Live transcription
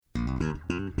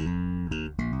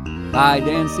Hi,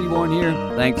 Dan Seaborn here.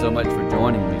 Thanks so much for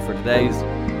joining me for today's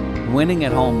Winning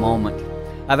at Home moment.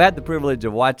 I've had the privilege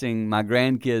of watching my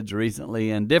grandkids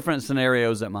recently in different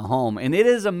scenarios at my home, and it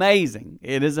is amazing.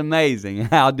 It is amazing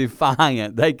how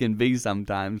defiant they can be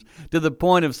sometimes, to the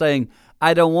point of saying,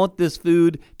 I don't want this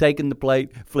food, taking the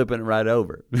plate, flipping it right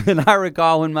over. And I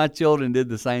recall when my children did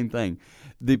the same thing.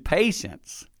 The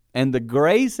patience and the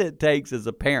grace it takes as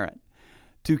a parent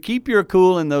to keep your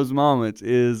cool in those moments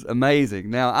is amazing.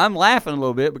 Now, I'm laughing a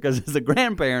little bit because as a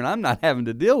grandparent, I'm not having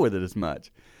to deal with it as much.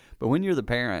 But when you're the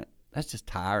parent, that's just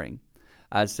tiring.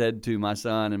 I said to my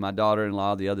son and my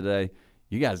daughter-in-law the other day,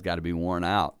 you guys got to be worn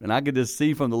out. And I could just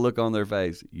see from the look on their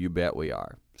face, you bet we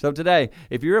are. So today,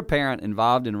 if you're a parent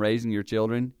involved in raising your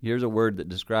children, here's a word that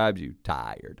describes you: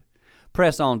 tired.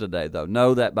 Press on today, though.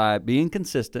 Know that by being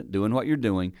consistent, doing what you're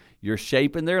doing, you're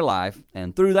shaping their life,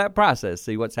 and through that process,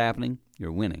 see what's happening?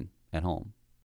 You're winning at home.